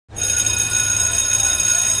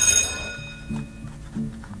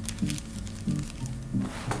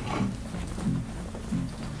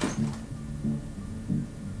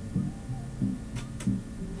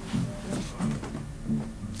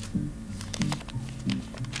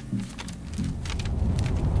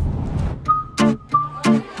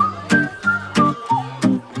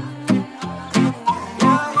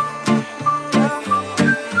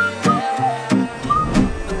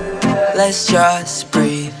let's just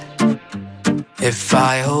breathe. If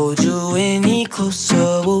I hold you any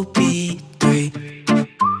closer, we'll be three.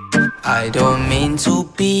 I don't mean to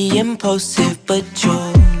be impulsive, but you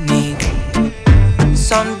need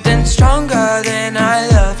something stronger than I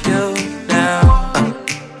love you now.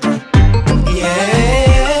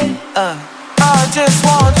 Yeah, I just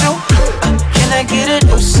want you. Can I get a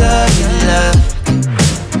dose of your love?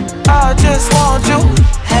 I just want you.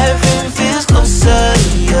 Heaven feels closer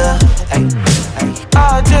to you.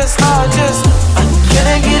 I just can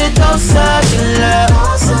I get a dose of your love?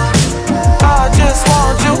 I just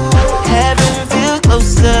want you. Heaven feels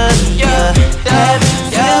closer to you.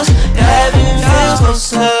 Heaven feels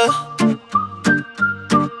closer.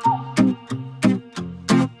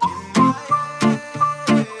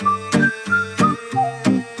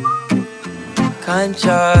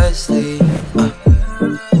 Consciously,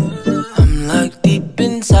 I'm like deep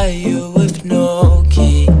inside you with no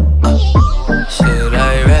key. Should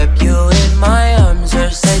I wrap you in my arms or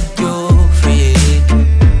set you free?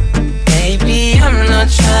 Baby, I'm not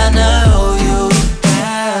tryna hold you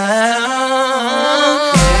down.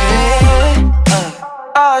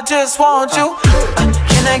 I just want you.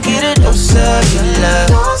 Can I get a dose of your love?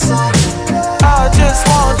 I just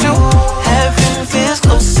want you. Heaven feels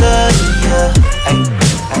closer to you.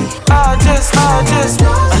 I just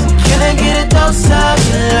can I get a dose of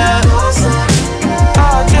your love? I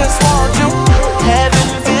just want you. Heaven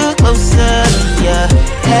feels closer to you.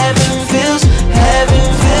 Heaven feels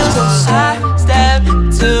closer. I step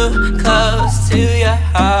too close to your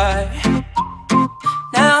heart.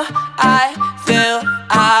 Now I feel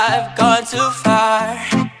I've gone too far.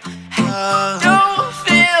 Don't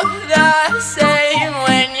feel the same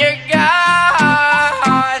when you're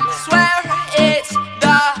gone. Swear it's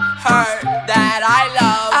the hurt that I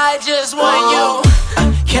love. I just want you.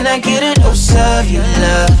 Can I get a dose of your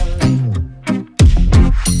love?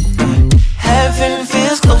 Heaven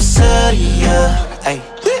feels closer to you.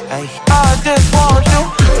 I just want you.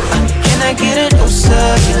 Can I get a dose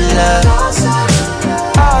of your love?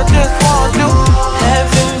 I just want you.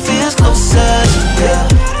 Heaven feels closer to you.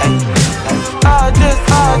 I just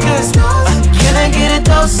can I get a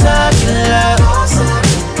dose of your love?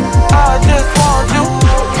 I just want you.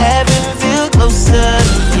 Heaven feels closer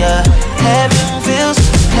to you. Heaven feels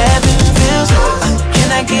can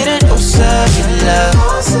I get a dose of your love?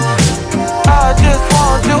 I just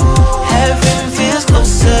want you. Heaven feels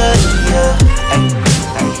closer to you.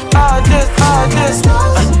 I just